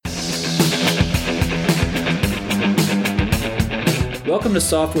Welcome to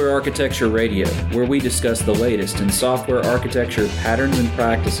Software Architecture Radio, where we discuss the latest in software architecture patterns and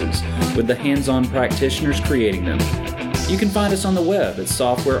practices with the hands-on practitioners creating them. You can find us on the web at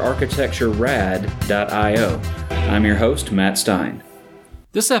softwarearchitecturerad.io. I'm your host, Matt Stein.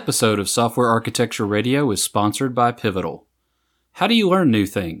 This episode of Software Architecture Radio is sponsored by Pivotal. How do you learn new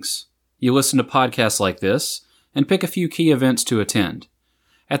things? You listen to podcasts like this and pick a few key events to attend.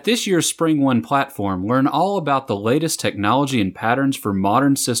 At this year's Spring One platform, learn all about the latest technology and patterns for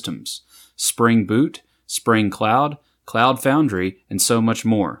modern systems, Spring Boot, Spring Cloud, Cloud Foundry, and so much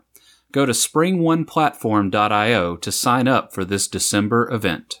more. Go to springoneplatform.io to sign up for this December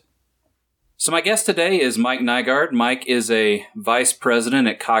event. So my guest today is Mike Nygard. Mike is a vice president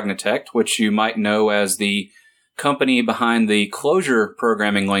at Cognitect, which you might know as the company behind the Clojure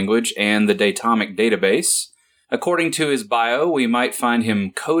programming language and the Datomic database. According to his bio, we might find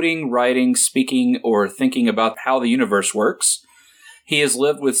him coding, writing, speaking, or thinking about how the universe works. He has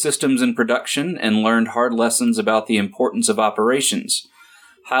lived with systems in production and learned hard lessons about the importance of operations.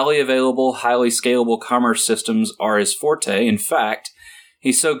 Highly available, highly scalable commerce systems are his forte. In fact,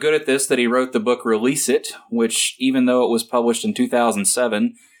 he's so good at this that he wrote the book Release It, which, even though it was published in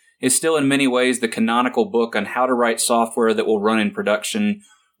 2007, is still in many ways the canonical book on how to write software that will run in production,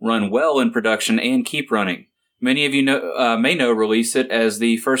 run well in production, and keep running. Many of you may know Release It as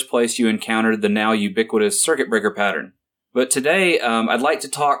the first place you encountered the now ubiquitous circuit breaker pattern. But today, I'd like to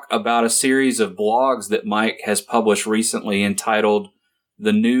talk about a series of blogs that Mike has published recently entitled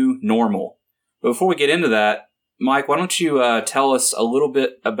The New Normal. But before we get into that, Mike, why don't you tell us a little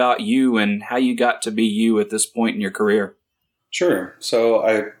bit about you and how you got to be you at this point in your career? Sure. So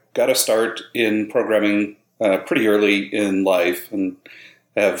I got a start in programming pretty early in life and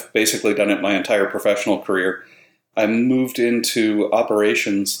have basically done it my entire professional career. I moved into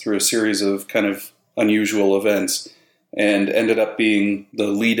operations through a series of kind of unusual events and ended up being the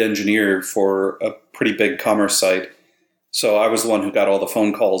lead engineer for a pretty big commerce site. So I was the one who got all the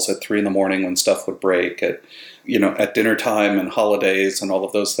phone calls at 3 a.m. when stuff would break, at dinner time and holidays and all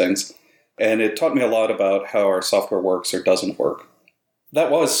of those things. And it taught me a lot about how our software works or doesn't work.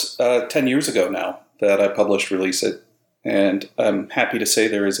 That was 10 years ago now that I published Release It. And I'm happy to say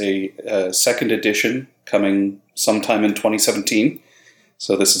there is a second edition coming sometime in 2017.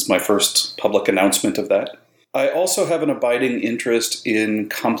 So this is my first public announcement of that. I also have an abiding interest in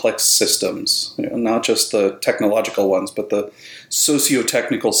complex systems, not just the technological ones, but the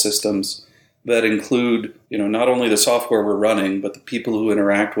socio-technical systems that include, not only the software we're running, but the people who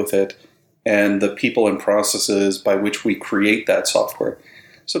interact with it and the people and processes by which we create that software.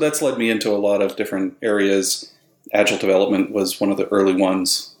 So that's led me into a lot of different areas. Agile development was one of the early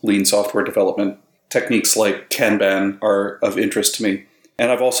ones. Lean software development. Techniques like Kanban are of interest to me.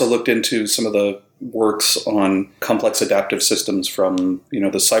 And I've also looked into some of the works on complex adaptive systems from,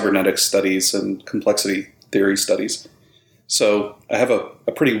 the cybernetics studies and complexity theory studies. So I have a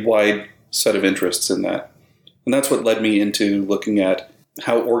pretty wide set of interests in that. And that's what led me into looking at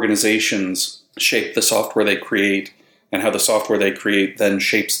how organizations shape the software they create and how the software they create then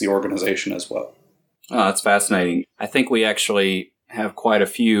shapes the organization as well. Oh, that's fascinating. I think we actually have quite a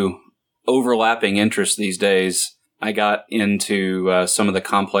few overlapping interests these days. I got into some of the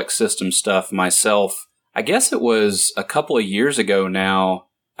complex system stuff myself. I guess it was a couple of years ago now,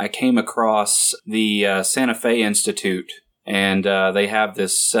 I came across the Santa Fe Institute, and they have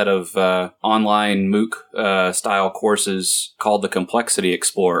this set of online MOOC style courses called the Complexity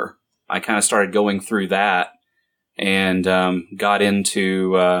Explorer. I kind of started going through that and got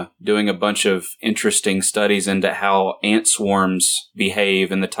into doing a bunch of interesting studies into how ant swarms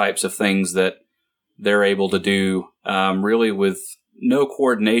behave and the types of things that they're able to do, really with no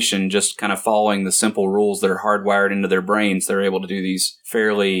coordination, just kind of following the simple rules that are hardwired into their brains. They're able to do these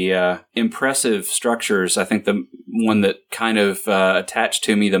fairly impressive structures. I think the one that kind of attached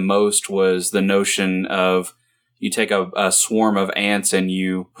to me the most was the notion of you take a swarm of ants and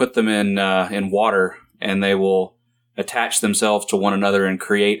you put them in water, and they will attach themselves to one another and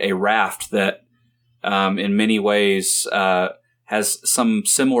create a raft that in many ways has some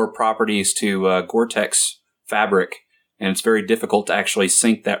similar properties to Gore-Tex fabric, and it's very difficult to actually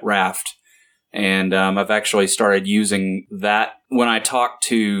sink that raft. And I've actually started using that when I talk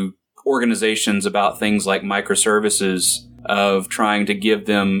to organizations about things like microservices, of trying to give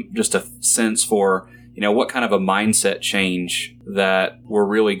them just a sense for what kind of a mindset change that we're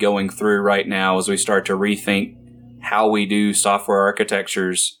really going through right now as we start to rethink how we do software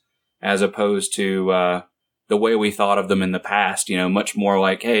architectures as opposed to the way we thought of them in the past. Much more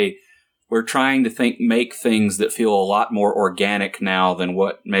like, hey, we're trying to make things that feel a lot more organic now than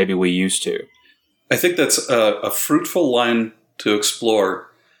what maybe we used to. I think that's a fruitful line to explore,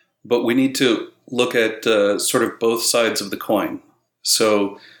 but we need to look at sort of both sides of the coin.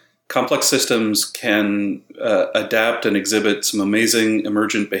 So complex systems can adapt and exhibit some amazing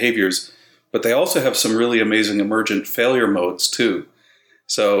emergent behaviors, but they also have some really amazing emergent failure modes too.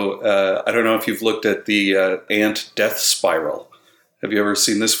 So I don't know if you've looked at the ant death spiral. Have you ever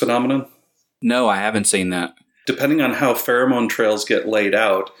seen this phenomenon? No, I haven't seen that. Depending on how pheromone trails get laid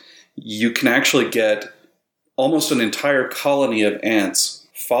out, you can actually get almost an entire colony of ants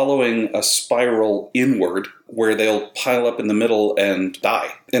following a spiral inward where they'll pile up in the middle and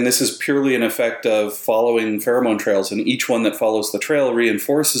die. And this is purely an effect of following pheromone trails, and each one that follows the trail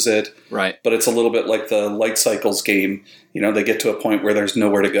reinforces it. Right. But it's a little bit like the light cycles game. You know, they get to a point where there's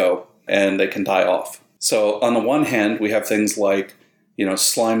nowhere to go and they can die off. So on the one hand, we have things like, you know,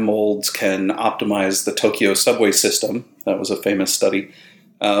 slime molds can optimize the Tokyo subway system. That was a famous study.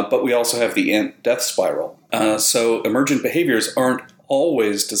 But we also have the ant death spiral. So emergent behaviors aren't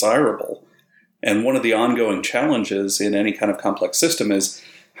always desirable. And one of the ongoing challenges in any kind of complex system is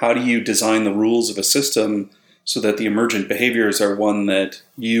how do you design the rules of a system so that the emergent behaviors are one that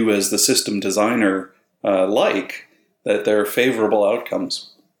you as the system designer that they're favorable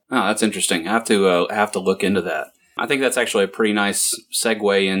outcomes. Oh, that's interesting. I have to look into that. I think that's actually a pretty nice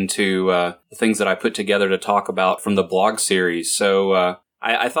segue into the things that I put together to talk about from the blog series. So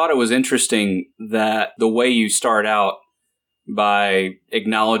I thought it was interesting that the way you start out by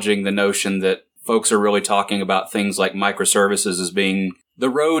acknowledging the notion that folks are really talking about things like microservices as being the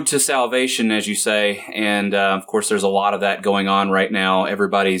road to salvation, as you say. And of course, there's a lot of that going on right now.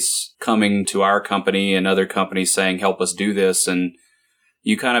 Everybody's coming to our company and other companies saying, help us do this. And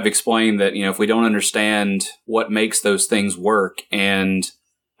you kind of explain that, you know, if we don't understand what makes those things work, and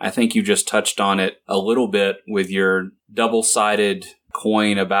I think you just touched on it a little bit with your double-sided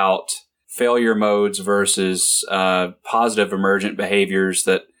coin about failure modes versus positive emergent behaviors,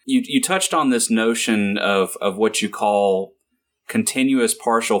 that you touched on this notion of what you call continuous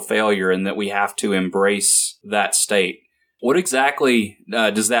partial failure, and that we have to embrace that state. What exactly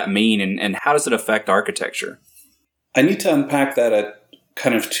does that mean, and how does it affect architecture? I need to unpack that at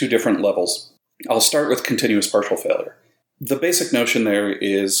kind of two different levels. I'll start with continuous partial failure. The basic notion there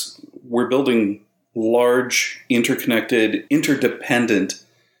is we're building large, interconnected, interdependent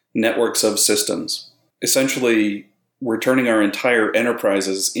networks of systems. Essentially, we're turning our entire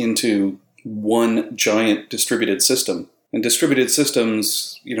enterprises into one giant distributed system. And distributed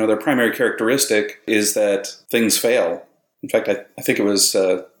systems, you know, their primary characteristic is that things fail. In fact, I think it was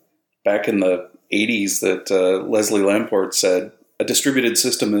back in the 80s that Leslie Lamport said, a distributed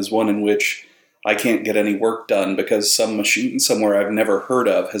system is one in which I can't get any work done because some machine somewhere I've never heard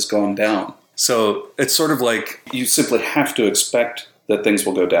of has gone down. So it's sort of like you simply have to expect that things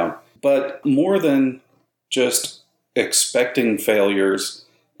will go down. But more than just expecting failures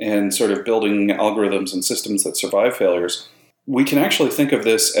and sort of building algorithms and systems that survive failures, we can actually think of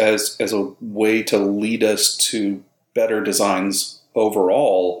this as a way to lead us to better designs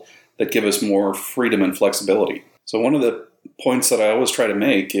overall that give us more freedom and flexibility. So one of the points that I always try to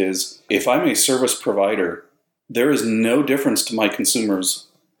make is if I'm a service provider, there is no difference to my consumers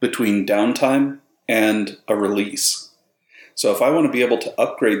between downtime and a release. So if I want to be able to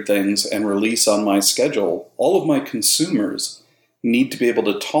upgrade things and release on my schedule, all of my consumers need to be able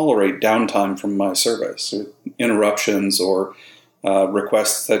to tolerate downtime from my service, or interruptions or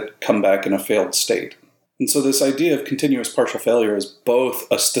requests that come back in a failed state. And so this idea of continuous partial failure is both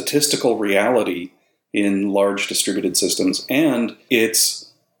a statistical reality in large distributed systems, and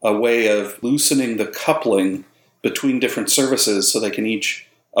it's a way of loosening the coupling between different services so they can each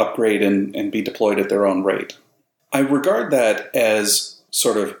upgrade and be deployed at their own rate. I regard that as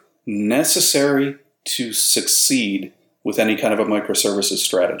sort of necessary to succeed with any kind of a microservices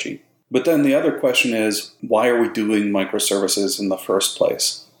strategy. But then the other question is, why are we doing microservices in the first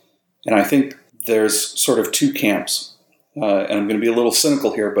place? And I think there's sort of two camps. And I'm going to be a little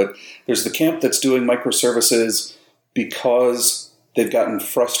cynical here, but there's the camp that's doing microservices because they've gotten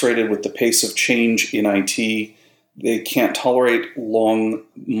frustrated with the pace of change in IT. They can't tolerate long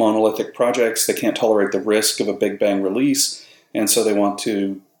monolithic projects. They can't tolerate the risk of a big bang release. And so they want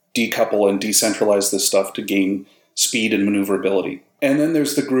to decouple and decentralize this stuff to gain speed and maneuverability. And then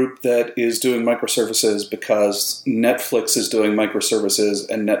there's the group that is doing microservices because Netflix is doing microservices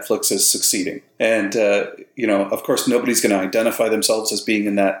and Netflix is succeeding. And, of course, nobody's going to identify themselves as being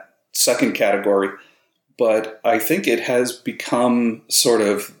in that second category. But I think it has become sort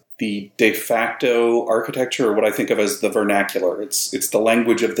of the de facto architecture, or what I think of as the vernacular. It's the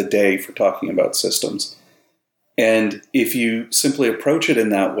language of the day for talking about systems. And if you simply approach it in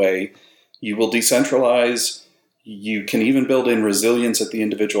that way, you will decentralize, You can even build in resilience at the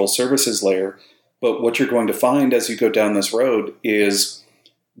individual services layer. But what you're going to find as you go down this road is,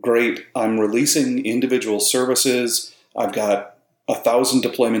 great, I'm releasing individual services. I've got 1,000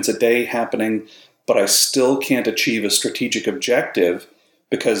 deployments a day happening, but I still can't achieve a strategic objective,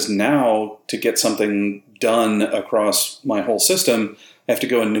 because now to get something done across my whole system, I have to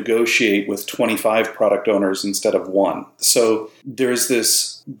go and negotiate with 25 product owners instead of one. So there's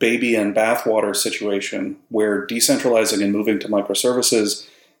this baby and bathwater situation where decentralizing and moving to microservices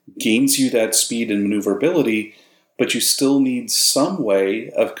gains you that speed and maneuverability, but you still need some way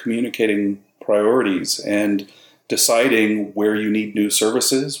of communicating priorities and deciding where you need new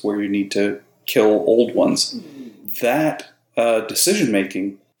services, where you need to kill old ones. That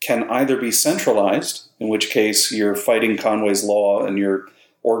decision-making can either be centralized, in which case you're fighting Conway's Law and your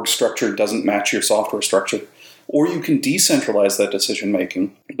org structure doesn't match your software structure, or you can decentralize that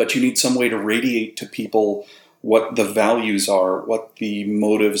decision-making, but you need some way to radiate to people what the values are, what the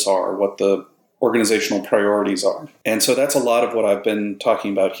motives are, what the organizational priorities are. And so that's a lot of what I've been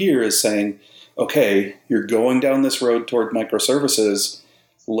talking about here, is saying, okay, you're going down this road toward microservices.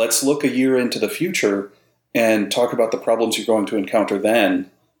 Let's look a year into the future and talk about the problems you're going to encounter then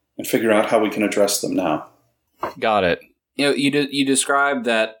and figure out how we can address them now. Got it. You described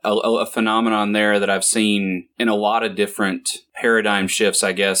that a phenomenon there that I've seen in a lot of different paradigm shifts,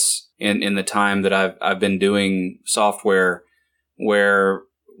 I guess, in the time that I've been doing software, where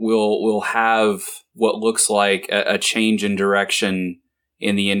we'll have what looks like a change in direction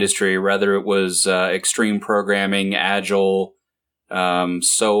in the industry, whether it was extreme programming, agile,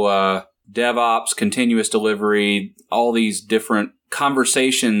 SOA, DevOps, continuous delivery, all these different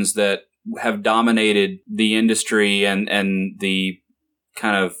conversations that have dominated the industry and the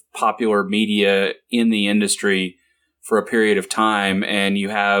kind of popular media in the industry for a period of time. And you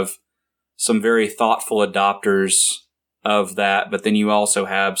have some very thoughtful adopters of that, but then you also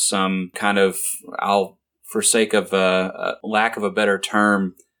have some kind of, for sake of a lack of a better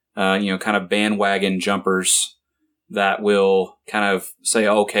term, kind of bandwagon jumpers that will kind of say,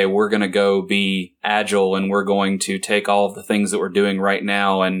 okay, we're going to go be agile and we're going to take all of the things that we're doing right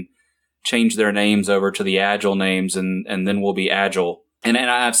now and change their names over to the agile names, and then we'll be agile. And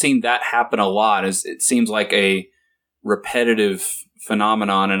I've seen that happen a lot. It seems like a repetitive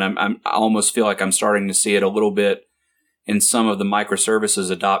phenomenon, and I almost feel like I'm starting to see it a little bit in some of the microservices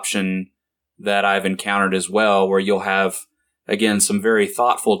adoption that I've encountered as well, where you'll have, again, some very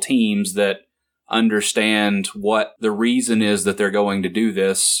thoughtful teams that understand what the reason is that they're going to do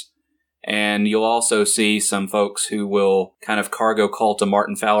this. And you'll also see some folks who will kind of cargo cult a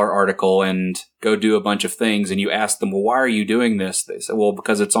Martin Fowler article and go do a bunch of things. And you ask them, well, why are you doing this? They say, well,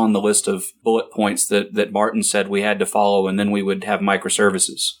 because it's on the list of bullet points that Martin said we had to follow, and then we would have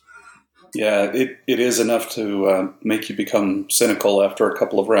microservices. Yeah, it is enough to make you become cynical after a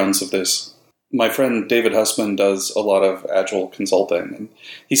couple of rounds of this. My friend David Hussman does a lot of agile consulting, and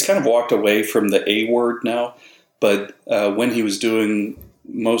he's kind of walked away from the A word now. But when he was doing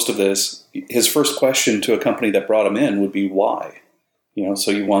most of this, his first question to a company that brought him in would be why.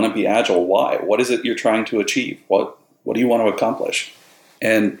 So you want to be agile. Why? What is it you're trying to achieve? What do you want to accomplish?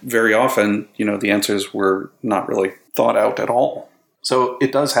 And very often, the answers were not really thought out at all. So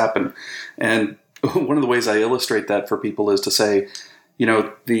it does happen. And one of the ways I illustrate that for people is to say,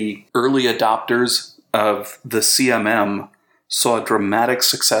 the early adopters of the CMM saw dramatic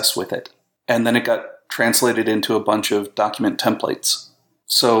success with it. And then it got translated into a bunch of document templates.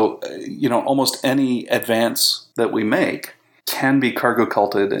 So, almost any advance that we make can be cargo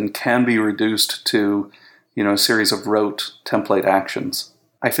culted and can be reduced to, a series of rote template actions.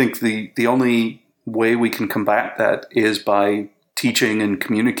 I think the only way we can combat that is by teaching and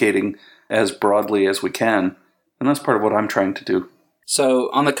communicating as broadly as we can. And that's part of what I'm trying to do. So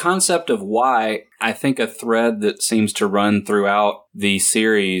on the concept of why, I think a thread that seems to run throughout the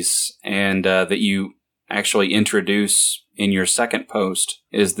series and that you actually introduce in your second post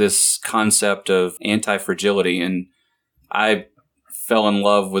is this concept of anti-fragility. And I fell in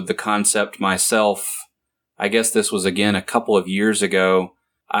love with the concept myself. I guess this was, again, a couple of years ago.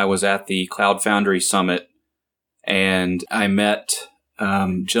 I was at the Cloud Foundry Summit, and I met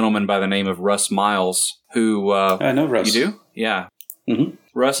a gentleman by the name of Russ Miles, who... I know Russ. You do? Yeah. Mm-hmm.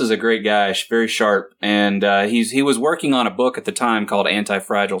 Russ is a great guy, very sharp, and he was working on a book at the time called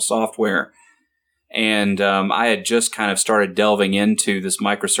Anti-Fragile Software, and I had just kind of started delving into this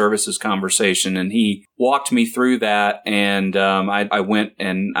microservices conversation, and he walked me through that, and I went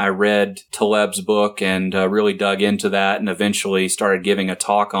and I read Taleb's book and really dug into that, and eventually started giving a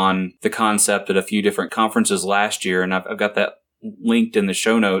talk on the concept at a few different conferences last year, and I've got that linked in the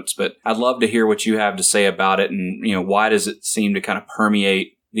show notes, but I'd love to hear what you have to say about it and, why does it seem to kind of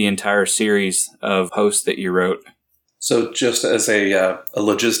permeate the entire series of posts that you wrote? So just as a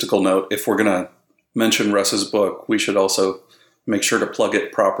logistical note, if we're going to mention Russ's book, we should also make sure to plug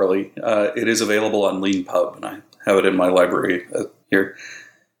it properly. It is available on LeanPub, and I have it in my library here.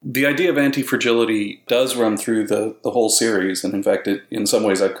 The idea of anti-fragility does run through the whole series, and in fact, in some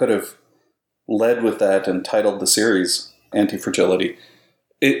ways I could have led with that and titled the series Anti-Fragility.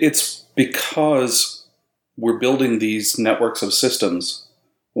 It's because we're building these networks of systems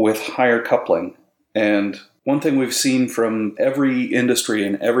with higher coupling, and one thing we've seen from every industry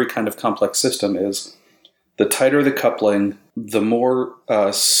and every kind of complex system is the tighter the coupling, the more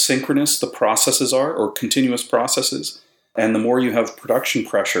synchronous the processes are, or continuous processes, and the more you have production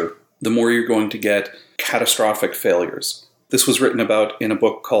pressure, the more you're going to get catastrophic failures. This was written about in a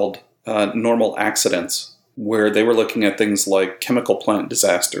book called Normal Accidents, where they were looking at things like chemical plant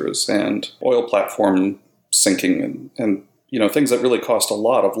disasters and oil platform sinking and things that really cost a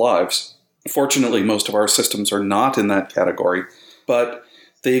lot of lives. Fortunately, most of our systems are not in that category, but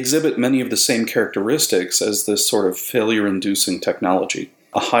they exhibit many of the same characteristics as this sort of failure-inducing technology.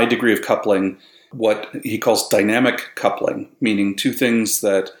 A high degree of coupling, what he calls dynamic coupling, meaning two things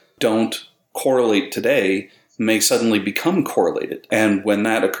that don't correlate today may suddenly become correlated. And when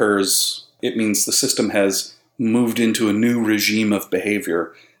that occurs, it means the system has moved into a new regime of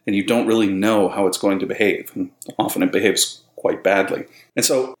behavior, and you don't really know how it's going to behave. And often it behaves quite badly. And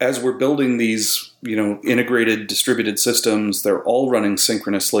so as we're building these, integrated distributed systems, they're all running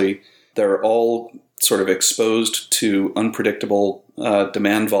synchronously. They're all sort of exposed to unpredictable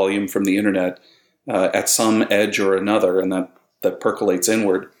demand volume from the internet at some edge or another, and that percolates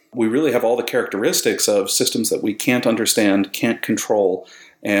inward. We really have all the characteristics of systems that we can't understand, can't control,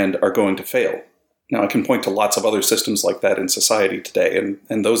 and are going to fail. Now, I can point to lots of other systems like that in society today,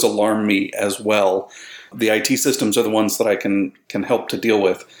 and those alarm me as well. The IT systems are the ones that I can help to deal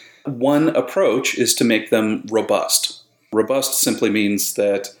with. One approach is to make them robust. Robust simply means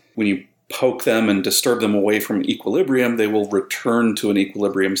that when you poke them and disturb them away from equilibrium, they will return to an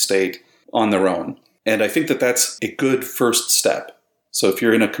equilibrium state on their own. And I think that that's a good first step. So if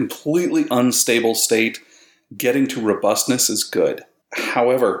you're in a completely unstable state, getting to robustness is good.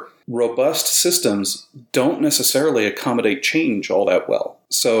 However, robust systems don't necessarily accommodate change all that well.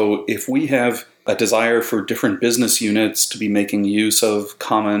 So if we have a desire for different business units to be making use of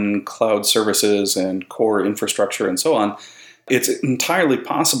common cloud services and core infrastructure and so on, it's entirely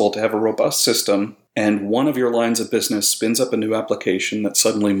possible to have a robust system and one of your lines of business spins up a new application that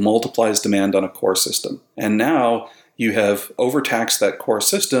suddenly multiplies demand on a core system. And now you have overtaxed that core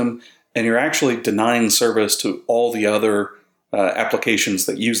system and you're actually denying service to all the other applications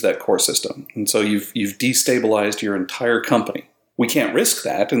that use that core system. And so you've destabilized your entire company. We can't risk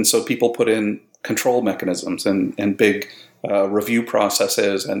that, and so people put in control mechanisms and big review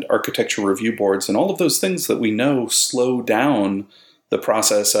processes and architecture review boards and all of those things that we know slow down the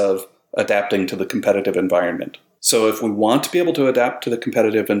process of adapting to the competitive environment. So if we want to be able to adapt to the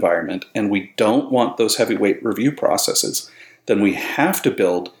competitive environment and we don't want those heavyweight review processes, then we have to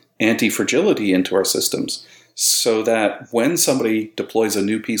build anti-fragility into our systems so that when somebody deploys a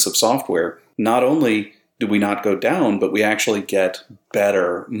new piece of software, not only do we not go down, but we actually get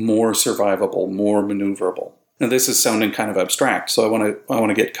better, more survivable, more maneuverable. Now, this is sounding kind of abstract, so I want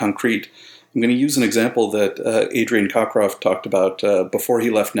to get concrete. I'm going to use an example that Adrian Cockcroft talked about before he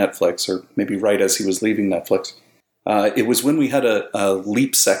left Netflix, or maybe right as he was leaving Netflix. It was when we had a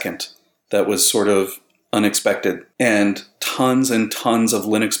leap second that was sort of unexpected, and tons of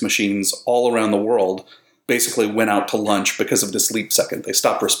Linux machines all around the world basically went out to lunch because of this leap second. They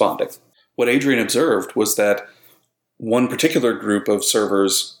stopped responding. What Adrian observed was that one particular group of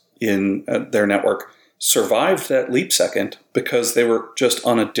servers in their network survived that leap second because they were just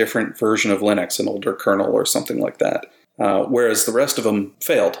on a different version of Linux, an older kernel or something like that, whereas the rest of them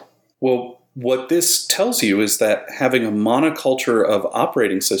failed. Well, what this tells you is that having a monoculture of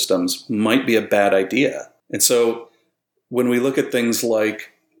operating systems might be a bad idea. And so when we look at things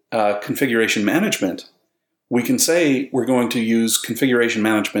like configuration management, we can say we're going to use configuration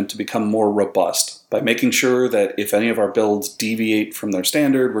management to become more robust by making sure that if any of our builds deviate from their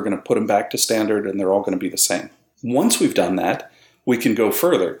standard, we're going to put them back to standard and they're all going to be the same. Once we've done that, we can go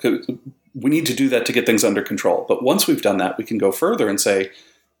further. We need to do that to get things under control. But once we've done that, we can go further and say,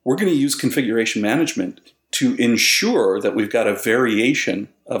 we're going to use configuration management to ensure that we've got a variation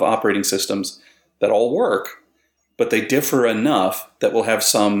of operating systems that all work, but they differ enough that we'll have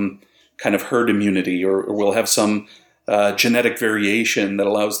some kind of herd immunity, or we'll have some genetic variation that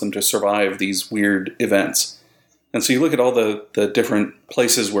allows them to survive these weird events. And so you look at all the different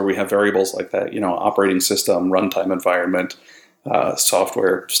places where we have variables like that, operating system, runtime environment,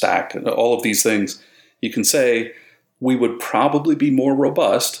 software stack, and all of these things. You can say we would probably be more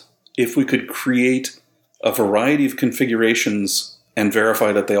robust if we could create a variety of configurations and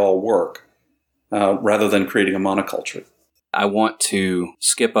verify that they all work, rather than creating a monoculture. I want to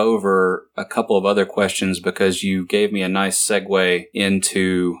skip over a couple of other questions because you gave me a nice segue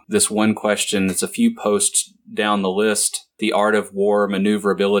into this one question. It's a few posts down the list, the art of war,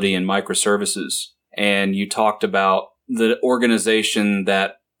 maneuverability, and microservices. And you talked about the organization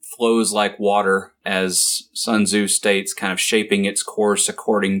that flows like water, as Sun Tzu states, kind of shaping its course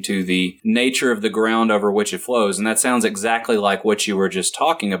according to the nature of the ground over which it flows. And that sounds exactly like what you were just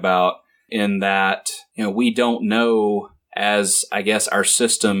talking about, in that, we don't know, as I guess our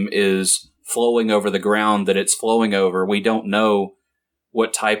system is flowing over the ground that it's flowing over, we don't know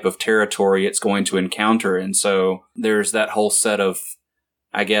what type of territory it's going to encounter. And so there's that whole set of,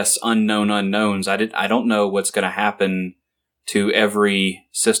 I guess, unknown unknowns. I don't know what's going to happen to every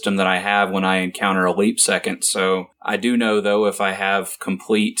system that I have when I encounter a leap second. So I do know, though, if I have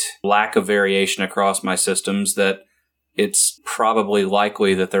complete lack of variation across my systems, that it's probably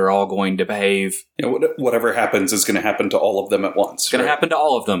likely that they're all going to behave. Whatever happens is going to happen to all of them at once. It's going to happen to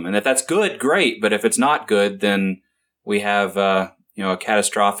all of them. And if that's good, great. But if it's not good, then we have, a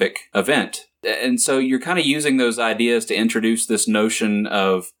catastrophic event. And so you're kind of using those ideas to introduce this notion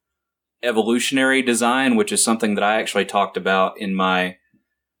of evolutionary design, which is something that I actually talked about in my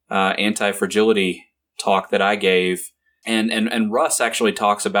anti-fragility talk that I gave. And Russ actually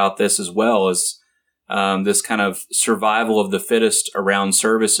talks about this as well, as this kind of survival of the fittest around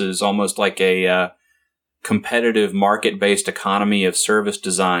services, almost like a competitive market-based economy of service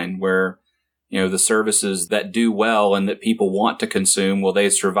design, where the services that do well and that people want to consume, well, they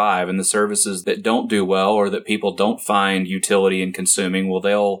survive. And the services that don't do well or that people don't find utility in consuming, well,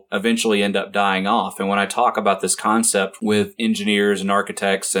 they'll eventually end up dying off. And when I talk about this concept with engineers and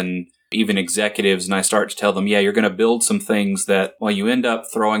architects and even executives, and I start to tell them, you're going to build some things that, well, you end up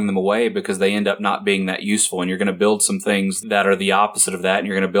throwing them away because they end up not being that useful. And you're going to build some things that are the opposite of that. And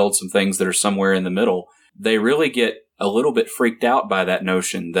you're going to build some things that are somewhere in the middle. They really get a little bit freaked out by that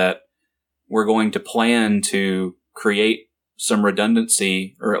notion that we're going to plan to create some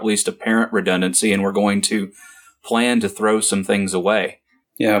redundancy, or at least apparent redundancy, and we're going to plan to throw some things away.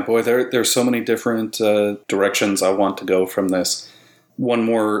 Yeah, boy, there's so many different directions I want to go from this. One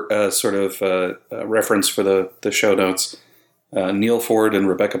more reference for the show notes. Neil Ford and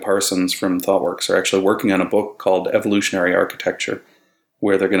Rebecca Parsons from ThoughtWorks are actually working on a book called Evolutionary Architecture,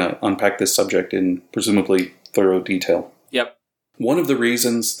 where they're going to unpack this subject in presumably thorough detail. Yep. One of the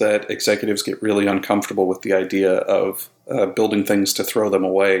reasons that executives get really uncomfortable with the idea of building things to throw them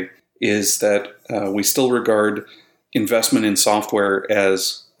away is that we still regard investment in software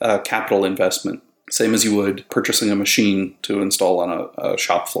as a capital investment, same as you would purchasing a machine to install on a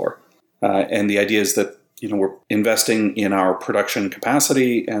shop floor. And the idea is that we're investing in our production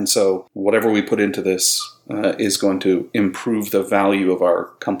capacity, and so whatever we put into this is going to improve the value of our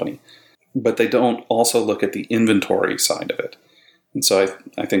company. But they don't also look at the inventory side of it. And so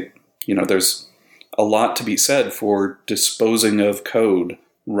I think, there's a lot to be said for disposing of code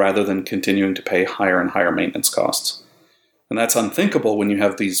rather than continuing to pay higher and higher maintenance costs. And that's unthinkable when you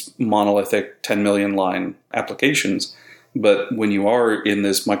have these monolithic 10 million line applications. But when you are in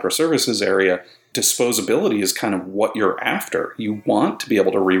this microservices area, disposability is kind of what you're after. You want to be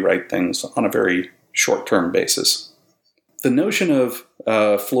able to rewrite things on a very short-term basis. The notion of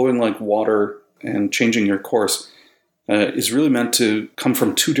flowing like water and changing your course is really meant to come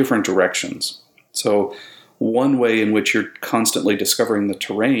from two different directions. So one way in which you're constantly discovering the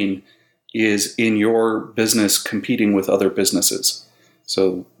terrain is in your business competing with other businesses.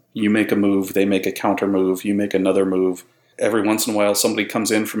 So you make a move, they make a counter move, you make another move. Every once in a while, somebody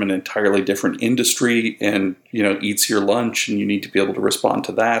comes in from an entirely different industry and, eats your lunch, and you need to be able to respond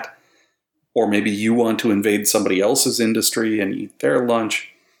to that. Or maybe you want to invade somebody else's industry and eat their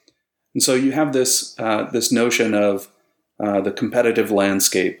lunch. And so you have this notion of the competitive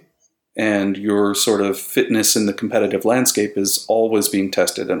landscape, and your sort of fitness in the competitive landscape is always being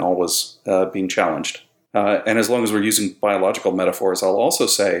tested and always being challenged. And as long as we're using biological metaphors, I'll also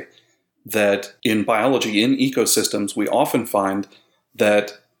say that in biology, in ecosystems, we often find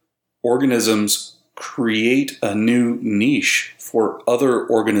that organisms create a new niche for other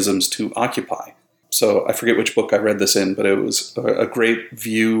organisms to occupy. So I forget which book I read this in, but it was a great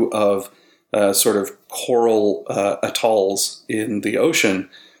view of sort of coral atolls in the ocean,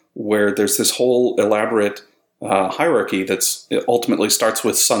 where there's this whole elaborate hierarchy it ultimately starts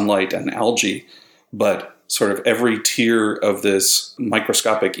with sunlight and algae, but sort of every tier of this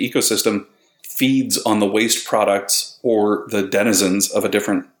microscopic ecosystem feeds on the waste products or the denizens of a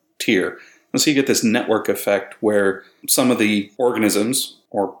different tier. And so you get this network effect where some of the organisms,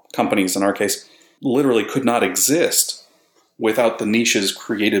 or companies in our case, literally could not exist without the niches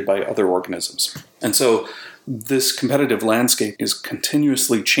created by other organisms. And so this competitive landscape is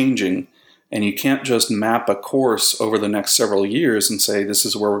continuously changing, and you can't just map a course over the next several years and say, this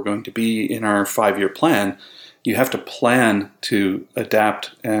is where we're going to be in our 5-year plan. You have to plan to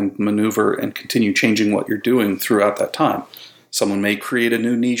adapt and maneuver and continue changing what you're doing throughout that time. Someone may create a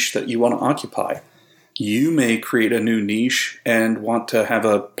new niche that you want to occupy. You may create a new niche and want to have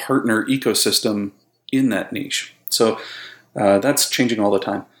a partner ecosystem in that niche. So that's changing all the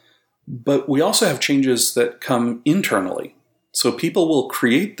time. But we also have changes that come internally. So people will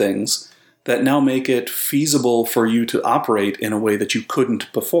create things that now make it feasible for you to operate in a way that you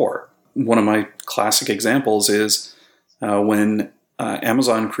couldn't before. One of my classic examples is when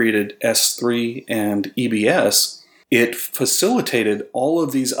Amazon created S3 and EBS, it facilitated all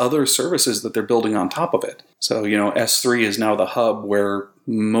of these other services that they're building on top of it. So, S3 is now the hub where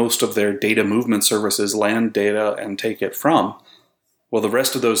most of their data movement services land data and take it from. Well, the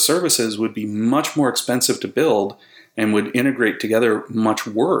rest of those services would be much more expensive to build and would integrate together much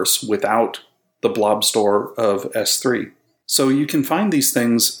worse without the blob store of S3. So you can find these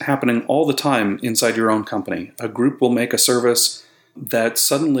things happening all the time inside your own company. A group will make a service that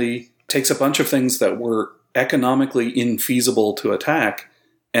suddenly takes a bunch of things that were economically infeasible to attack,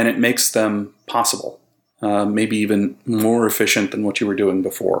 and it makes them possible, maybe even more efficient than what you were doing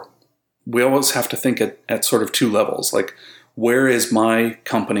before. We always have to think at sort of two levels, like where is my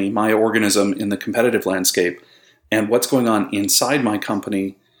company, my organism in the competitive landscape, and what's going on inside my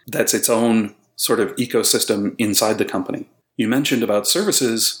company that's its own sort of ecosystem inside the company. You mentioned about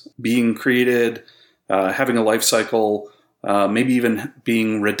services being created, having a life cycle, maybe even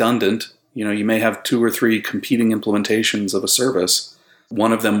being redundant. You may have 2 or 3 competing implementations of a service.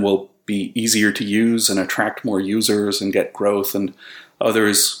 One of them will be easier to use and attract more users and get growth, and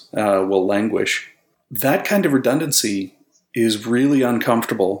others will languish. That kind of redundancy is really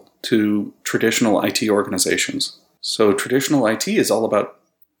uncomfortable to traditional IT organizations. So traditional IT is all about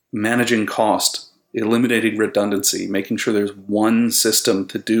managing cost, eliminating redundancy, making sure there's one system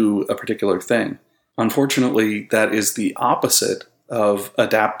to do a particular thing. Unfortunately, that is the opposite of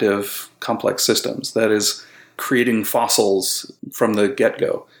adaptive complex systems. That is creating fossils from the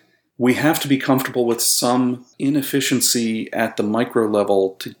get-go. We have to be comfortable with some inefficiency at the micro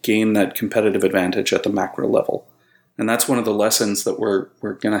level to gain that competitive advantage at the macro level. And that's one of the lessons that we're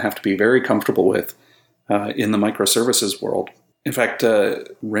going to have to be very comfortable with in the microservices world. In fact,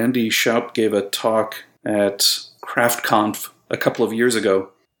 Randy Shaup gave a talk at CraftConf a couple of years ago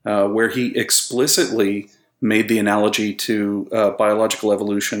where he explicitly made the analogy to biological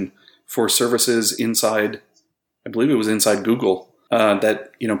evolution for services inside, I believe it was inside Google,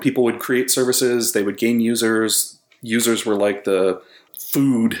 that people would create services, they would gain users. Users were like the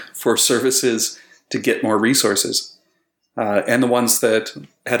food for services to get more resources. And the ones that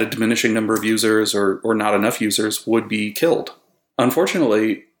had a diminishing number of users or not enough users would be killed.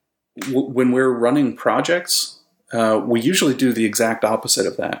 Unfortunately, when we're running projects, we usually do the exact opposite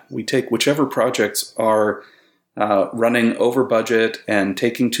of that. We take whichever projects are running over budget and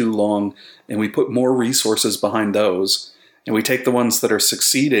taking too long, and we put more resources behind those. And we take the ones that are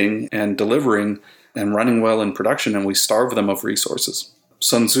succeeding and delivering and running well in production, and we starve them of resources.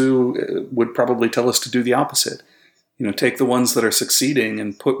 Sun Tzu would probably tell us to do the opposite. Take the ones that are succeeding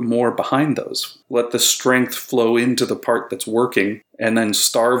and put more behind those. Let the strength flow into the part that's working, and then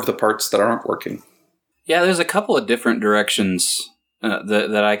starve the parts that aren't working. Yeah, there's a couple of different directions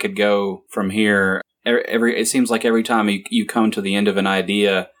that I could go from here. It seems like every time you come to the end of an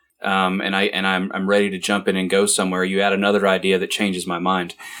idea, and I'm ready to jump in and go somewhere, you add another idea that changes my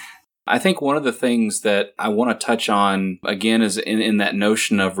mind. I think one of the things that I want to touch on, again, is in that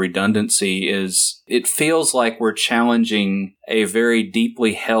notion of redundancy, is it feels like we're challenging a very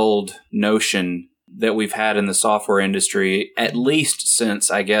deeply held notion that we've had in the software industry, at least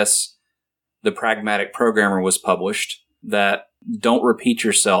since, I guess, The Pragmatic Programmer was published, that don't repeat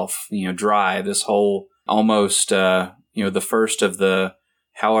yourself, dry, this whole almost, the first of the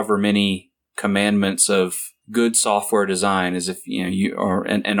however many commandments of good software design is if,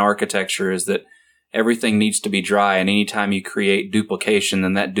 an architecture is that everything needs to be dry. And anytime you create duplication,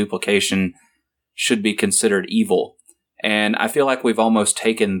 then that duplication should be considered evil. And I feel like we've almost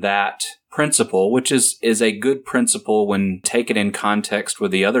taken that principle, which is a good principle when taken in context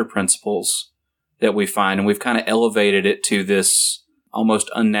with the other principles that we find. And we've kind of elevated it to this almost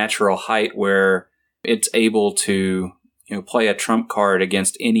unnatural height where it's able to play a trump card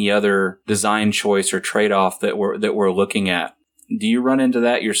against any other design choice or trade-off that we're looking at. Do you run into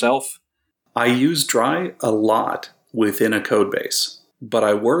that yourself? I use Dry a lot within a code base, but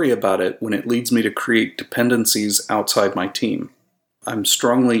I worry about it when it leads me to create dependencies outside my team. I'm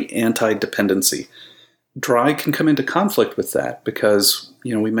strongly anti-dependency. Dry can come into conflict with that because,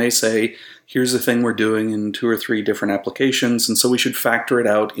 we may say, here's the thing we're doing in 2 or 3 different applications, and so we should factor it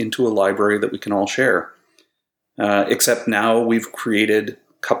out into a library that we can all share. Except now we've created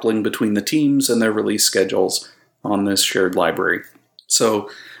coupling between the teams and their release schedules on this shared library. So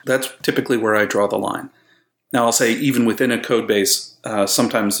that's typically where I draw the line. Now I'll say even within a code base,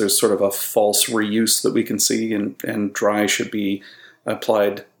 sometimes there's sort of a false reuse that we can see, and Dry should be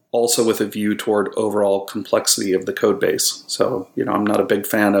applied also with a view toward overall complexity of the code base. So, I'm not a big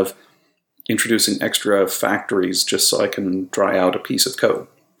fan of introducing extra factories just so I can dry out a piece of code,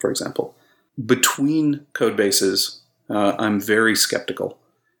 for example. Between code bases, I'm very skeptical.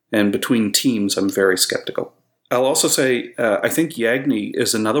 And between teams, I'm very skeptical. I'll also say, I think Yagni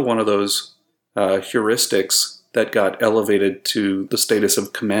is another one of those heuristics that got elevated to the status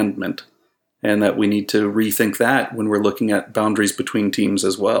of commandment, and that we need to rethink that when we're looking at boundaries between teams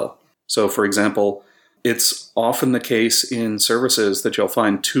as well. So, for example, it's often the case in services that you'll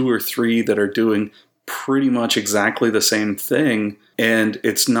find 2 or 3 that are doing pretty much exactly the same thing, and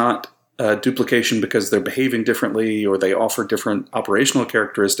it's not duplication because they're behaving differently or they offer different operational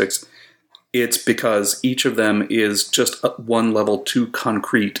characteristics. It's because each of them is just one level too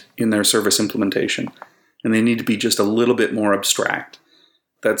concrete in their service implementation, and they need to be just a little bit more abstract.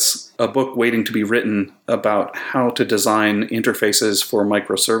 That's a book waiting to be written about how to design interfaces for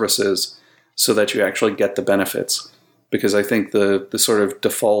microservices so that you actually get the benefits. Because I think the sort of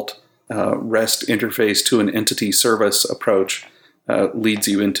default REST interface to an entity service approach leads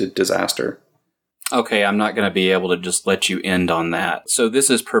you into disaster. Okay, I'm not going to be able to just let you end on that. So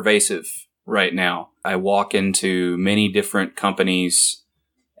this is pervasive right now. I walk into many different companies,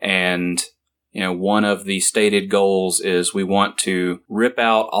 and one of the stated goals is we want to rip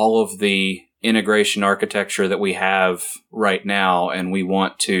out all of the integration architecture that we have right now, and we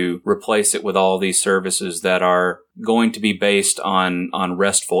want to replace it with all these services that are going to be based on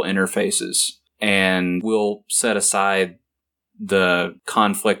RESTful interfaces. And we'll set aside the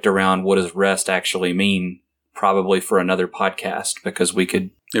conflict around what does REST actually mean probably for another podcast, because we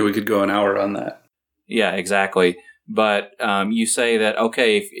could go an hour on that. Yeah, exactly. But you say that,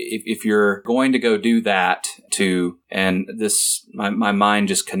 okay, if you're going to go do that and this, my mind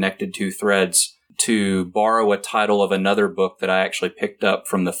just connected 2 threads to borrow a title of another book that I actually picked up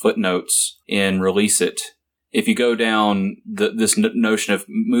from the footnotes in Release It. If you go down this notion of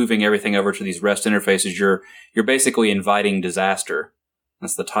moving everything over to these REST interfaces, you're basically inviting disaster.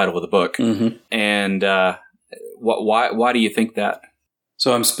 That's the title of the book. Mm-hmm. And why do you think that?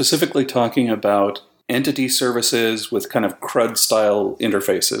 So I'm specifically talking about entity services with kind of CRUD-style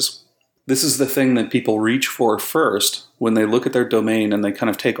interfaces. This is the thing that people reach for first when they look at their domain and they kind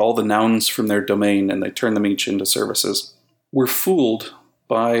of take all the nouns from their domain and they turn them each into services. We're fooled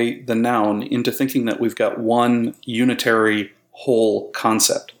by the noun into thinking that we've got one unitary whole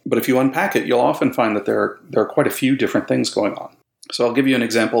concept. But if you unpack it, you'll often find that there are quite a few different things going on. So I'll give you an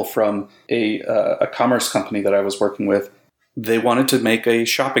example from a commerce company that I was working with. They wanted to make a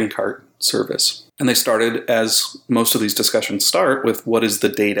shopping cart service. And they started, as most of these discussions start, with what is the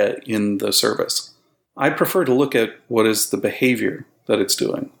data in the service. I prefer to look at what is the behavior that it's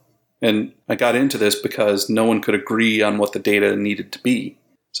doing. And I got into this because no one could agree on what the data needed to be.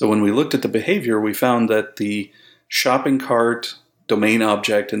 So when we looked at the behavior, we found that the shopping cart domain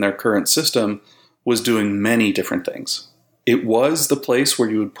object in their current system was doing many different things. It was the place where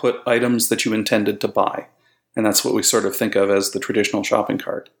you would put items that you intended to buy. And that's what we sort of think of as the traditional shopping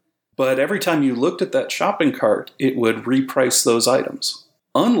cart. But every time you looked at that shopping cart, it would reprice those items.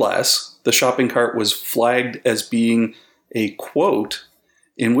 Unless the shopping cart was flagged as being a quote,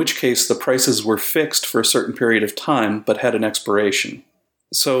 in which case the prices were fixed for a certain period of time, but had an expiration.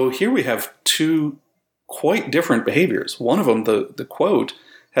 So here we have 2 quite different behaviors. One of them, the quote,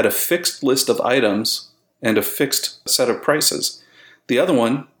 had a fixed list of items and a fixed set of prices. The other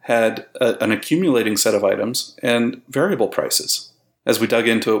one had an accumulating set of items and variable prices. As we dug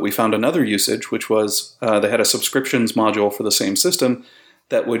into it, we found another usage, which was they had a subscriptions module for the same system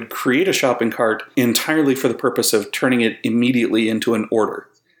that would create a shopping cart entirely for the purpose of turning it immediately into an order.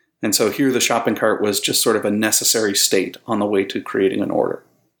 And so here the shopping cart was just sort of a necessary state on the way to creating an order.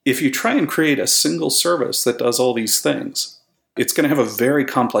 If you try and create a single service that does all these things, it's going to have a very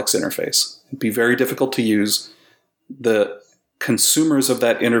complex interface. It'd be very difficult to use. The consumers of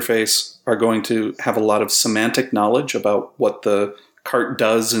that interface are going to have a lot of semantic knowledge about what the cart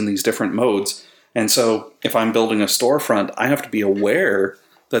does in these different modes. And so if I'm building a storefront, I have to be aware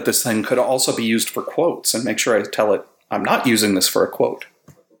that this thing could also be used for quotes and make sure I tell it, I'm not using this for a quote.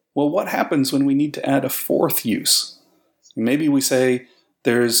 Well, what happens when we need to add a fourth use? Maybe we say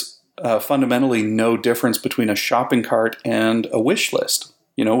there's fundamentally no difference between a shopping cart and a wish list.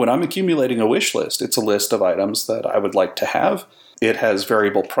 When I'm accumulating a wish list, it's a list of items that I would like to have. It has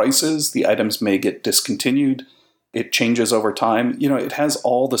variable prices. The items may get discontinued. It changes over time. It has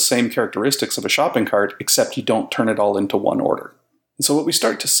all the same characteristics of a shopping cart, except you don't turn it all into one order. And so what we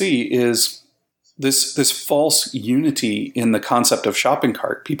start to see is this false unity in the concept of shopping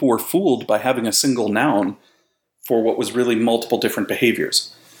cart. People were fooled by having a single noun for what was really multiple different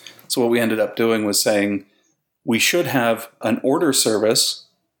behaviors. So what we ended up doing was saying we should have an order service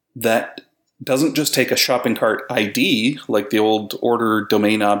that doesn't just take a shopping cart ID like the old order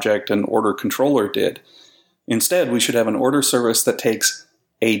domain object and order controller did. Instead, we should have an order service that takes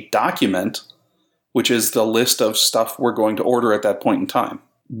a document, which is the list of stuff we're going to order at that point in time.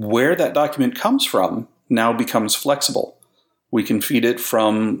 Where that document comes from now becomes flexible. We can feed it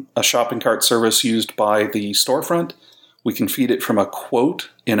from a shopping cart service used by the storefront. We can feed it from a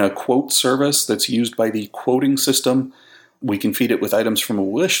quote in a quote service that's used by the quoting system. We can feed it with items from a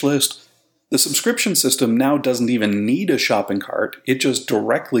wish list. The subscription system now doesn't even need a shopping cart. It just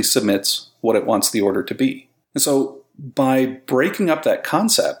directly submits what it wants the order to be. And so by breaking up that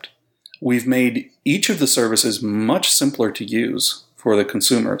concept, we've made each of the services much simpler to use for the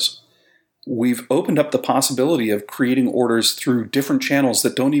consumers. We've opened up the possibility of creating orders through different channels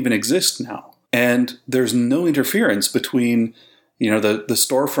that don't even exist now. And there's no interference between, the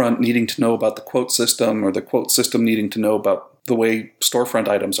storefront needing to know about the quote system or the quote system needing to know about the way storefront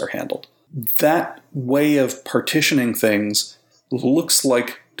items are handled. That way of partitioning things looks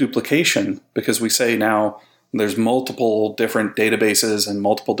like duplication because we say now there's multiple different databases and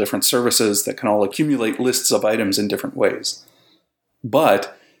multiple different services that can all accumulate lists of items in different ways.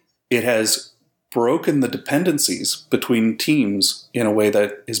 But it has broken the dependencies between teams in a way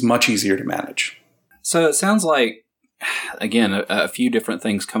that is much easier to manage. So it sounds like, again, a few different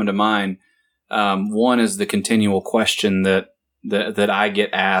things come to mind. One is the continual question that I get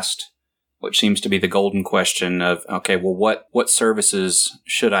asked, which seems to be the golden question of, okay, well, what services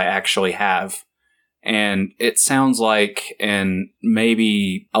should I actually have? And it sounds like, and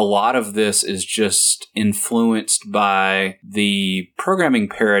maybe a lot of this is just influenced by the programming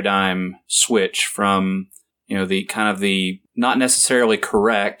paradigm switch from, the kind of the not necessarily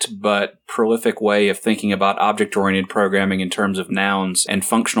correct, but prolific way of thinking about object-oriented programming in terms of nouns and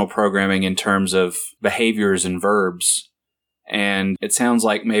functional programming in terms of behaviors and verbs. And it sounds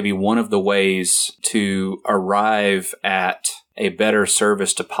like maybe one of the ways to arrive at a better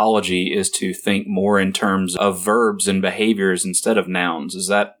service topology is to think more in terms of verbs and behaviors instead of nouns. Is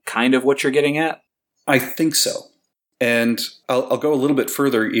that kind of what you're getting at? I think so. And I'll go a little bit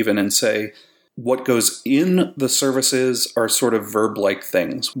further even and say what goes in the services are sort of verb-like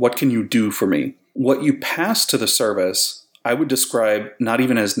things. What can you do for me? What you pass to the service, I would describe not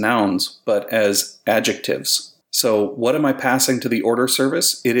even as nouns, but as adjectives. So what am I passing to the order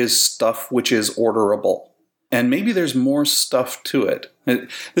service? It is stuff which is orderable. And maybe there's more stuff to it.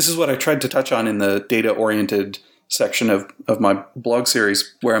 This is what I tried to touch on in the data-oriented section of my blog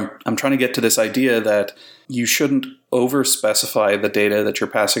series, where I'm trying to get to this idea that you shouldn't over-specify the data that you're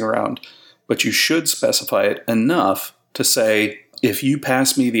passing around, but you should specify it enough to say, if you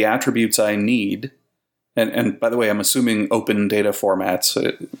pass me the attributes I need, and by the way, I'm assuming open data formats,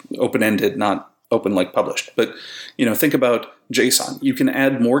 open-ended, not open like published. But, think about JSON. You can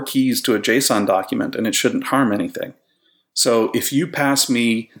add more keys to a JSON document and it shouldn't harm anything. So if you pass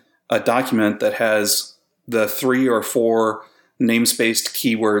me a document that has the 3 or 4 namespaced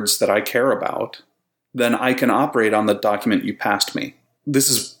keywords that I care about, then I can operate on the document you passed me. This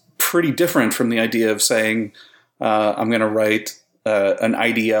is pretty different from the idea of saying, I'm going to write an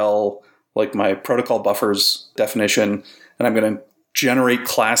IDL, like my protocol buffers definition, and I'm going to generate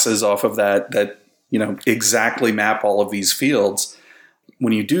classes off of that exactly map all of these fields.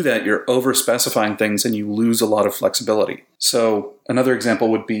 When you do that, you're over-specifying things and you lose a lot of flexibility. So another example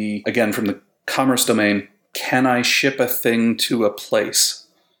would be, again, from the commerce domain, can I ship a thing to a place?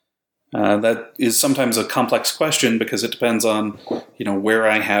 That is sometimes a complex question because it depends on, where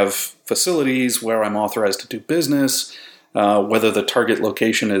I have facilities, where I'm authorized to do business, whether the target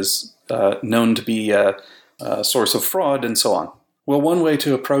location is known to be a source of fraud, and so on. Well, one way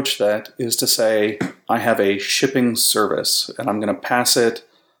to approach that is to say, I have a shipping service, and I'm going to pass it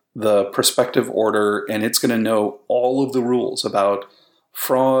the prospective order, and it's going to know all of the rules about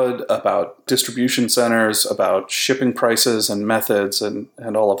fraud, about distribution centers, about shipping prices and methods, and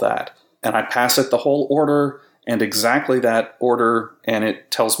all of that. And I pass it the whole order and exactly that order, and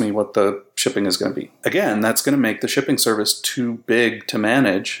it tells me what the shipping is going to be. Again, that's going to make the shipping service too big to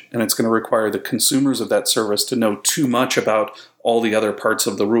manage, and it's going to require the consumers of that service to know too much about all the other parts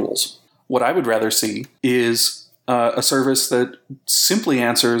of the rules. What I would rather see is a service that simply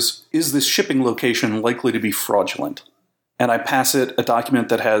answers, is this shipping location likely to be fraudulent? And I pass it a document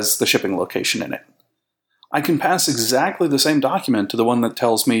that has the shipping location in it. I can pass exactly the same document to the one that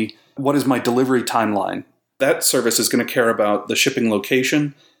tells me, what is my delivery timeline? That service is going to care about the shipping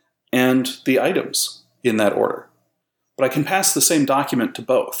location and the items in that order. But I can pass the same document to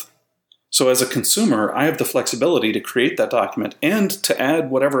both. So as a consumer, I have the flexibility to create that document and to add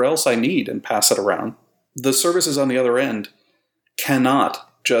whatever else I need and pass it around. The services on the other end cannot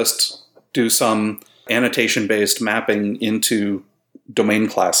just do some annotation-based mapping into domain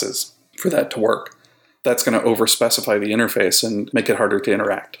classes for that to work. That's going to overspecify the interface and make it harder to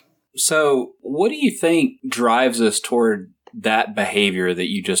interact. So what do you think drives us toward that behavior that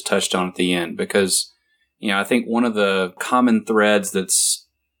you just touched on at the end? Because, I think one of the common threads that's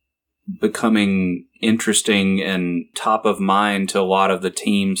becoming interesting and top of mind to a lot of the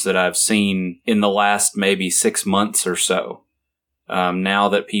teams that I've seen in the last maybe 6 months or so. Now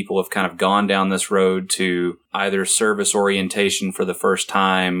that people have kind of gone down this road to either service orientation for the first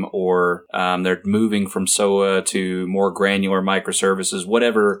time, or they're moving from SOA to more granular microservices,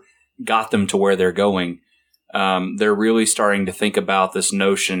 whatever got them to where they're going, they're really starting to think about this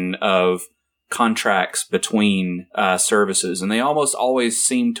notion of contracts between services. And they almost always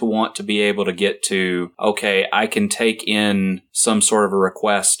seem to want to be able to get to, okay, I can take in some sort of a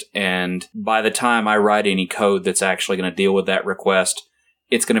request, and by the time I write any code that's actually going to deal with that request,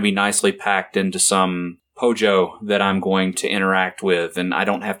 it's going to be nicely packed into some POJO that I'm going to interact with, and I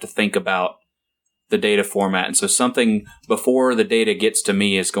don't have to think about the data format. And so something before the data gets to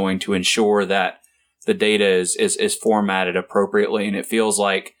me is going to ensure that the data is formatted appropriately. And it feels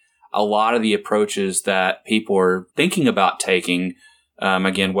like a lot of the approaches that people are thinking about taking,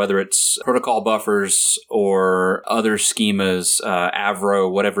 again, whether it's protocol buffers or other schemas, Avro,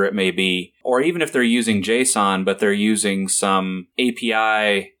 whatever it may be, or even if they're using JSON, but they're using some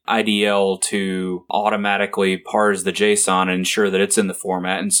API IDL to automatically parse the JSON and ensure that it's in the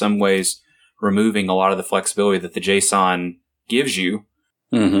format, in some ways removing a lot of the flexibility that the JSON gives you.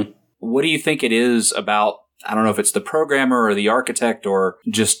 Mm-hmm. What do you think it is about, I don't know if it's the programmer or the architect or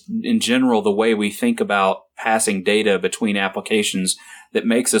just in general the way we think about passing data between applications that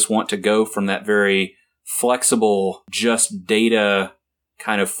makes us want to go from that very flexible, just data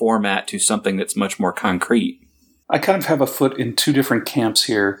kind of format to something that's much more concrete? I kind of have a foot in two different camps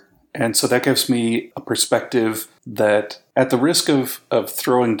here. And so that gives me a perspective that, at the risk of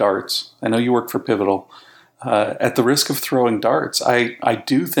throwing darts, I know you work for Pivotal, at the risk of throwing darts, I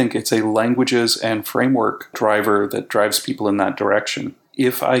do think it's a languages and framework driver that drives people in that direction.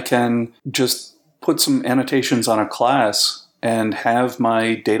 If I can just put some annotations on a class and have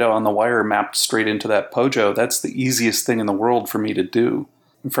my data on the wire mapped straight into that POJO, that's the easiest thing in the world for me to do.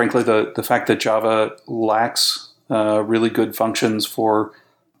 And frankly, the fact that Java lacks really good functions for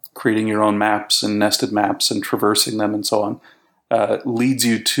creating your own maps and nested maps and traversing them and so on leads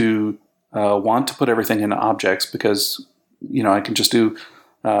you to want to put everything in objects, because I can just do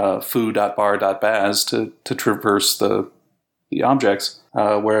foo.bar.baz to traverse the objects.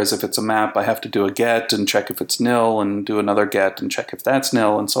 Whereas if it's a map, I have to do a get and check if it's nil, and do another get and check if that's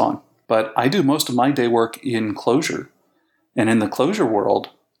nil, and so on. But I do most of my day work in Clojure. And in the Clojure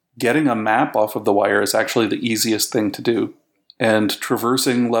world, getting a map off of the wire is actually the easiest thing to do. And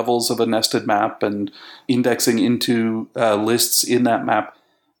traversing levels of a nested map and indexing into lists in that map,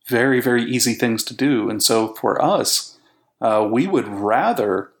 very, very easy things to do. And so for us, we would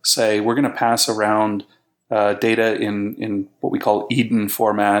rather say we're going to pass around data in what we call Eden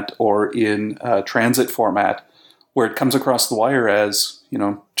format or in transit format, where it comes across the wire as,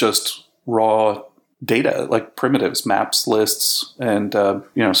 just raw data, like primitives, maps, lists, and,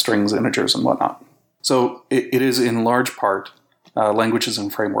 strings, integers, and whatnot. So it is in large part languages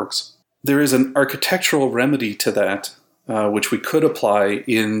and frameworks. There is an architectural remedy to that, which we could apply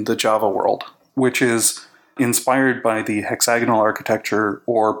in the Java world, which is inspired by the hexagonal architecture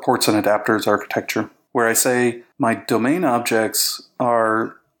or ports and adapters architecture, where I say my domain objects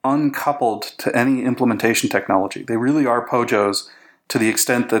are uncoupled to any implementation technology. They really are POJOs to the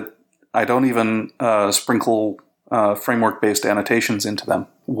extent that I don't even sprinkle framework-based annotations into them.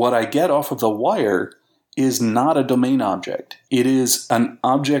 What I get off of the wire is not a domain object. It is an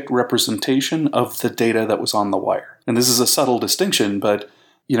object representation of the data that was on the wire. And this is a subtle distinction, but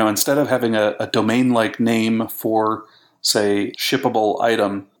instead of having a domain-like name for, say, shippable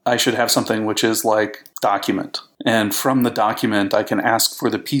item, I should have something which is like document. And from the document, I can ask for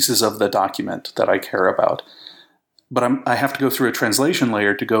the pieces of the document that I care about. But I have to go through a translation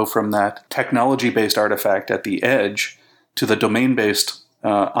layer to go from that technology-based artifact at the edge to the domain-based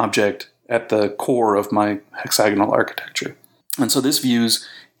object at the core of my hexagonal architecture. And so this views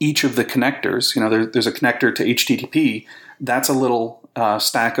each of the connectors. There's a connector to HTTP. That's a little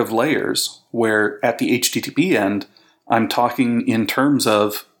stack of layers where at the HTTP end, I'm talking in terms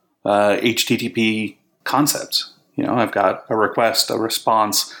of HTTP concepts. I've got a request, a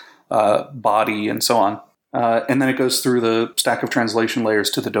response, body, and so on. And then it goes through the stack of translation layers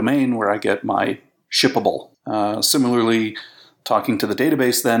to the domain where I get my shippable. Similarly, talking to the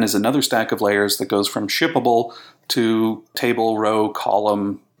database then is another stack of layers that goes from shippable to table, row,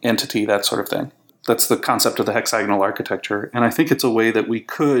 column, entity, that sort of thing. That's the concept of the hexagonal architecture. And I think it's a way that we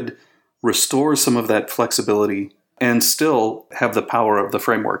could restore some of that flexibility and still have the power of the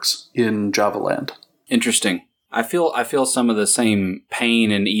frameworks in Java land. Interesting. I feel some of the same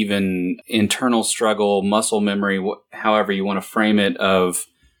pain and even internal struggle, muscle memory, however you want to frame it, of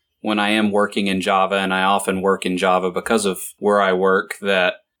when I am working in Java, and I often work in Java because of where I work,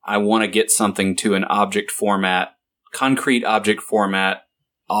 that I want to get something to an object format, concrete object format,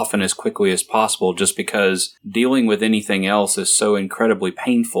 often as quickly as possible, just because dealing with anything else is so incredibly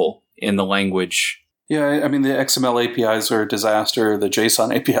painful in the language. Yeah, I mean, the XML APIs are a disaster. The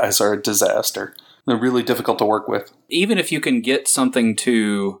JSON APIs are a disaster. They're really difficult to work with. Even if you can get something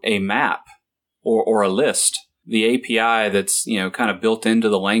to a map or a list, the API that's, kind of built into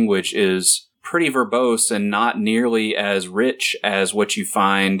the language is pretty verbose and not nearly as rich as what you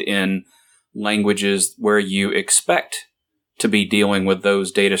find in languages where you expect to be dealing with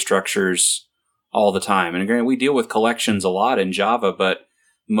those data structures all the time. And granted, we deal with collections a lot in Java, but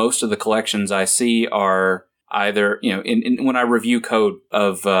most of the collections I see are either, when I review code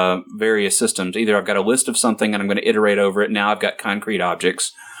of various systems, either I've got a list of something and I'm going to iterate over it. Now I've got concrete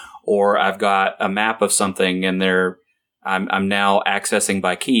objects, or I've got a map of something and I'm now accessing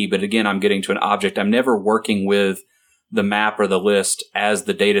by key. But again, I'm getting to an object. I'm never working with the map or the list as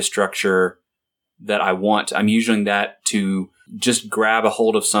the data structure that I want. I'm using that to just grab a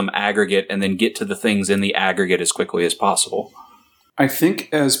hold of some aggregate and then get to the things in the aggregate as quickly as possible. I think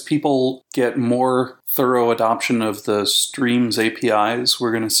as people get more thorough adoption of the Streams APIs,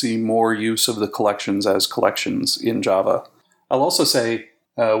 we're going to see more use of the collections as collections in Java. I'll also say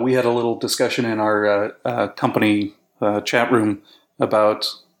we had a little discussion in our company chat room about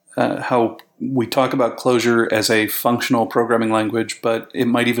how we talk about Clojure as a functional programming language, but it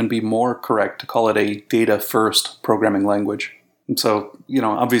might even be more correct to call it a data-first programming language. And so,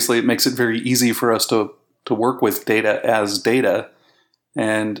 obviously it makes it very easy for us to work with data as data.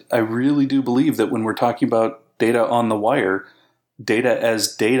 And I really do believe that when we're talking about data on the wire, data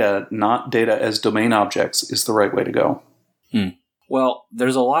as data, not data as domain objects, is the right way to go. Well,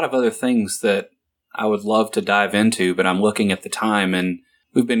 there's a lot of other things that I would love to dive into, but I'm looking at the time, and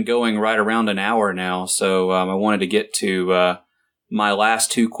we've been going right around an hour now. So I wanted to get to my last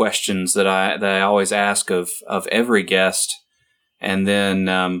two questions that I always ask of every guest, and then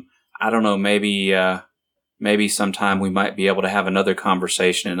I don't know, maybe sometime we might be able to have another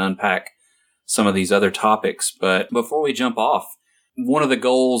conversation and unpack some of these other topics. But before we jump off, one of the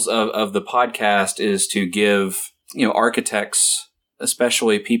goals of the podcast is to give, architects,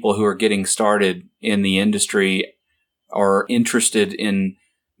 especially people who are getting started in the industry, are interested in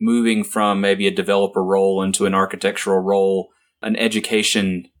moving from maybe a developer role into an architectural role, an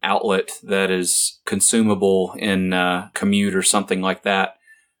education outlet that is consumable in commute or something like that.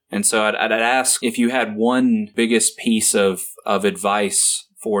 And so I'd ask if you had one biggest piece of advice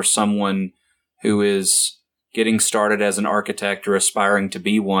for someone who is getting started as an architect or aspiring to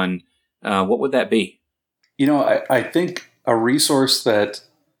be one, what would that be? I think a resource that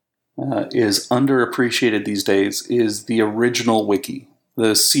is underappreciated these days is the original wiki,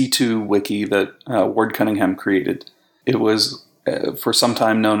 the C2 wiki that Ward Cunningham created. It was for some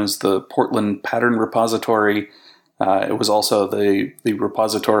time known as the Portland Pattern Repository. It was also the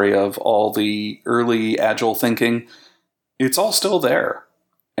repository of all the early Agile thinking. It's all still there.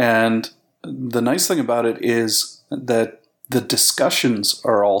 And the nice thing about it is that the discussions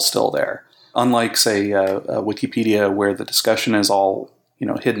are all still there. Unlike, say, Wikipedia, where the discussion is all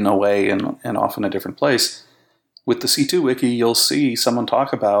hidden away and off in a different place. With the C2 Wiki, you'll see someone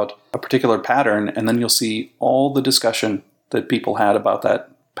talk about a particular pattern, and then you'll see all the discussion that people had about that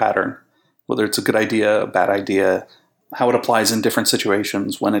pattern, whether it's a good idea, a bad idea, how it applies in different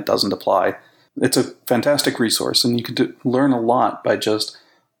situations, when it doesn't apply. It's a fantastic resource, and you can learn a lot by just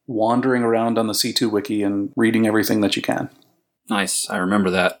wandering around on the C2 Wiki and reading everything that you can. Nice. I remember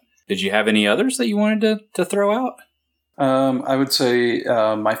that. Did you have any others that you wanted to throw out? I would say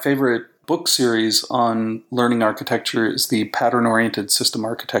my favorite book series on learning architecture is the Pattern-Oriented System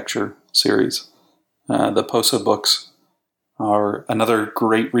Architecture series. The POSA books are another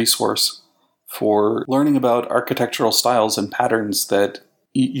great resource for learning about architectural styles and patterns that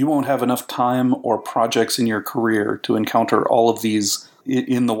you won't have enough time or projects in your career to encounter all of these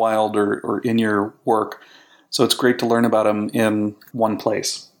in the wild or in your work. So it's great to learn about them in one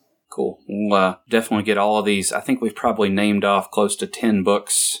place. Cool. We'll definitely get all of these. I think we've probably named off close to 10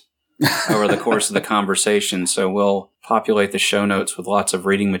 books over the course of the conversation. So we'll populate the show notes with lots of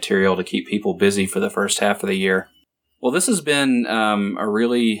reading material to keep people busy for the first half of the year. Well, this has been a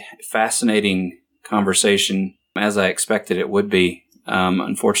really fascinating conversation, as I expected it would be.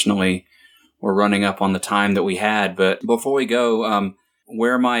 Unfortunately, we're running up on the time that we had. But before we go,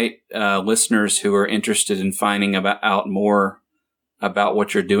 where might listeners who are interested in finding out more about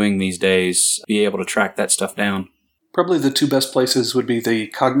what you're doing these days be able to track that stuff down? Probably the two best places would be the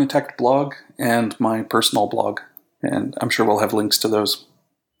Cognitect blog and my personal blog. And I'm sure we'll have links to those.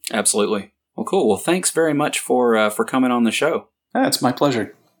 Absolutely. Well, cool. Well, thanks very much for coming on the show. It's my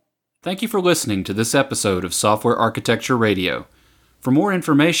pleasure. Thank you for listening to this episode of Software Architecture Radio. For more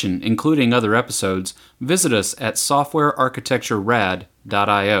information, including other episodes, visit us at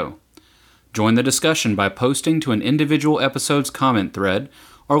softwarearchitecturerad.io. Join the discussion by posting to an individual episode's comment thread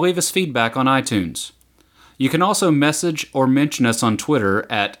or leave us feedback on iTunes. You can also message or mention us on Twitter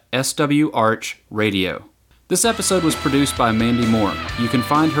at SWArchRadio. This episode was produced by Mandy Moore. You can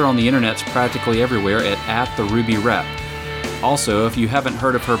find her on the internets practically everywhere at @TheRubyRep. Also, if you haven't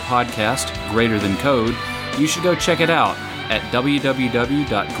heard of her podcast, Greater Than Code, you should go check it out at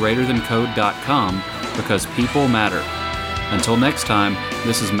www.greaterthancode.com because people matter. Until next time,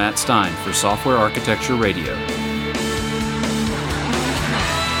 this is Matt Stein for Software Architecture Radio.